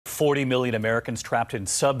40 million Americans trapped in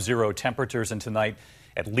sub-zero temperatures, and tonight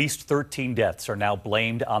at least 13 deaths are now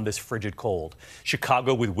blamed on this frigid cold.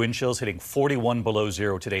 Chicago with wind chills hitting 41 below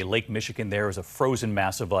zero today. Lake Michigan there is a frozen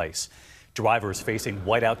mass of ice. Drivers facing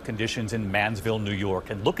whiteout conditions in Mansville, New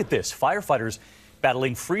York. And look at this, firefighters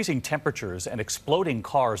battling freezing temperatures and exploding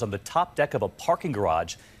cars on the top deck of a parking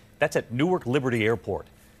garage. That's at Newark Liberty Airport.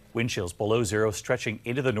 Wind chills below zero stretching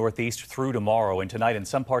into the Northeast through tomorrow. And tonight in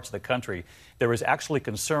some parts of the country, there is actually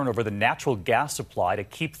concern over the natural gas supply to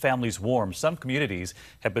keep families warm. Some communities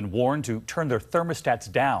have been warned to turn their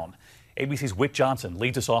thermostats down. ABC's Whit Johnson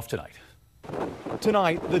leads us off tonight.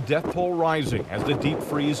 Tonight, the death toll rising as the deep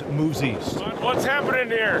freeze moves east. What's happening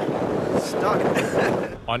here?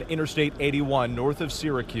 Stuck. On Interstate 81 north of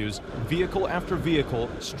Syracuse, vehicle after vehicle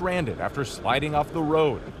stranded after sliding off the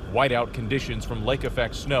road. Whiteout conditions from lake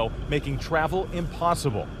effect snow making travel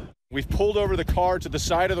impossible. We've pulled over the car to the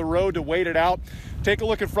side of the road to wait it out. Take a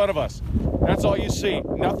look in front of us. That's all you see.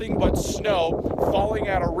 Nothing but snow falling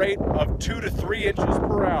at a rate of 2 to 3 inches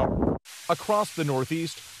per hour. Across the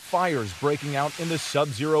Northeast, fires breaking out in the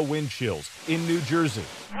sub-zero wind chills in New Jersey.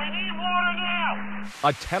 We need water now!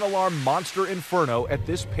 A 10-alarm monster inferno at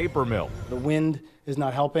this paper mill. The wind is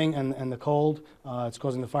not helping, and the cold, it's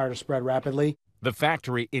causing the fire to spread rapidly. The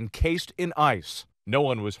factory encased in ice. No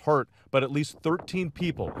one was hurt, but at least 13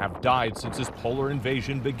 people have died since this polar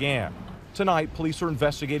invasion began. Tonight, police are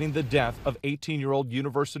investigating the death of 18-year-old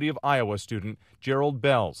University of Iowa student Gerald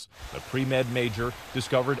Bells. The pre-med major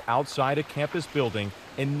discovered outside a campus building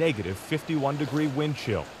in negative 51-degree wind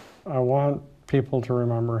chill. I want people to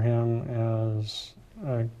remember him as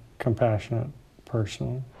a compassionate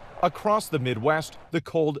person. Across the Midwest, the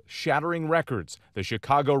cold shattering records. The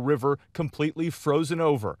Chicago River completely frozen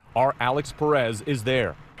over. Our Alex Perez is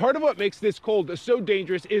there. Part of what makes this cold so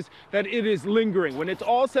dangerous is that it is lingering. When it's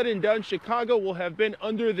all said and done, Chicago will have been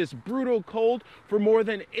under this brutal cold for more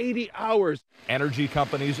than 80 hours. Energy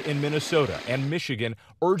companies in Minnesota and Michigan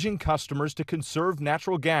urging customers to conserve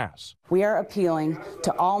natural gas. We are appealing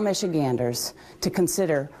to all Michiganders to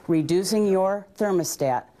consider reducing your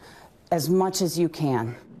thermostat as much as you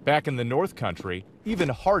can. Back in the North Country, even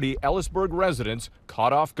hardy Ellisburg residents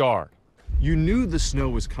caught off guard. You knew the snow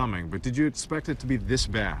was coming, but did you expect it to be this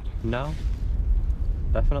bad? No,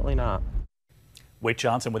 definitely not. Whit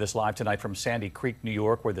Johnson with us live tonight from Sandy Creek, New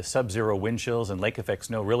York, where the sub-zero wind chills and lake effect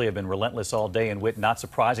snow really have been relentless all day. And Whit, not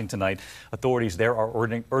surprising tonight, authorities there are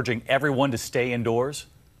urging everyone to stay indoors.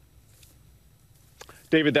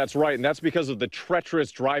 David, that's right, and that's because of the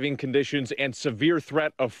treacherous driving conditions and severe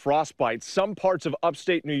threat of frostbite. Some parts of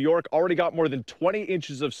upstate New York already got more than 20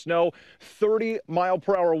 inches of snow,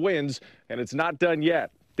 30-mile-per-hour winds, and it's not done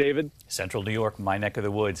yet. David? Central New York, my neck of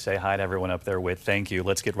the woods. Say hi to everyone up there, Whit. Thank you.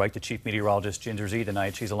 Let's get right to Chief Meteorologist Ginger Zee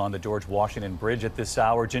tonight. She's along the George Washington Bridge at this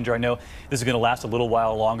hour. Ginger, I know this is going to last a little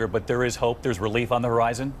while longer, but there is hope. There's relief on the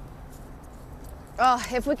horizon. Oh,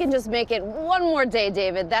 if we can just make it one more day,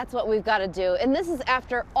 David, that's what we've got to do. And this is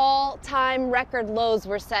after all-time record lows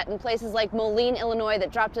were set in places like Moline, Illinois,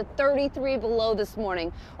 that dropped to 33 below this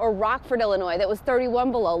morning, or Rockford, Illinois, that was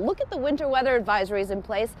 31 below. Look at the winter weather advisories in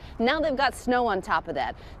place. Now they've got snow on top of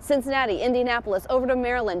that. Cincinnati, Indianapolis, over to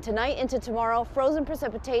Maryland, tonight into tomorrow, frozen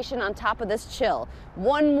precipitation on top of this chill.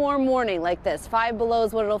 One more morning like this, 5 below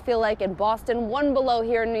is what it'll feel like in Boston, 1 below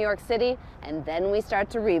here in New York City, and then we start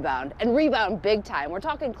to rebound, and rebound big time. We're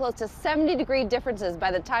talking close to 70-degree differences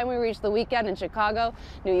by the time we reach the weekend in Chicago.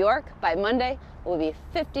 New York, by Monday, will be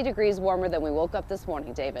 50 degrees warmer than we woke up this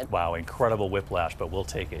morning, David. Wow, incredible whiplash, but we'll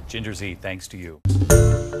take it. Ginger Zee, thanks to you.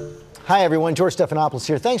 Hi, everyone. George Stephanopoulos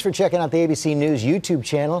here. Thanks for checking out the ABC News YouTube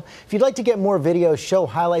channel. If you'd like to get more videos, show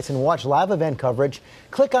highlights, and watch live event coverage,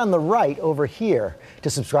 click on the right over here to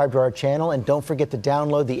subscribe to our channel. And don't forget to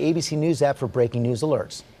download the ABC News app for breaking news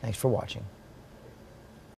alerts. Thanks for watching.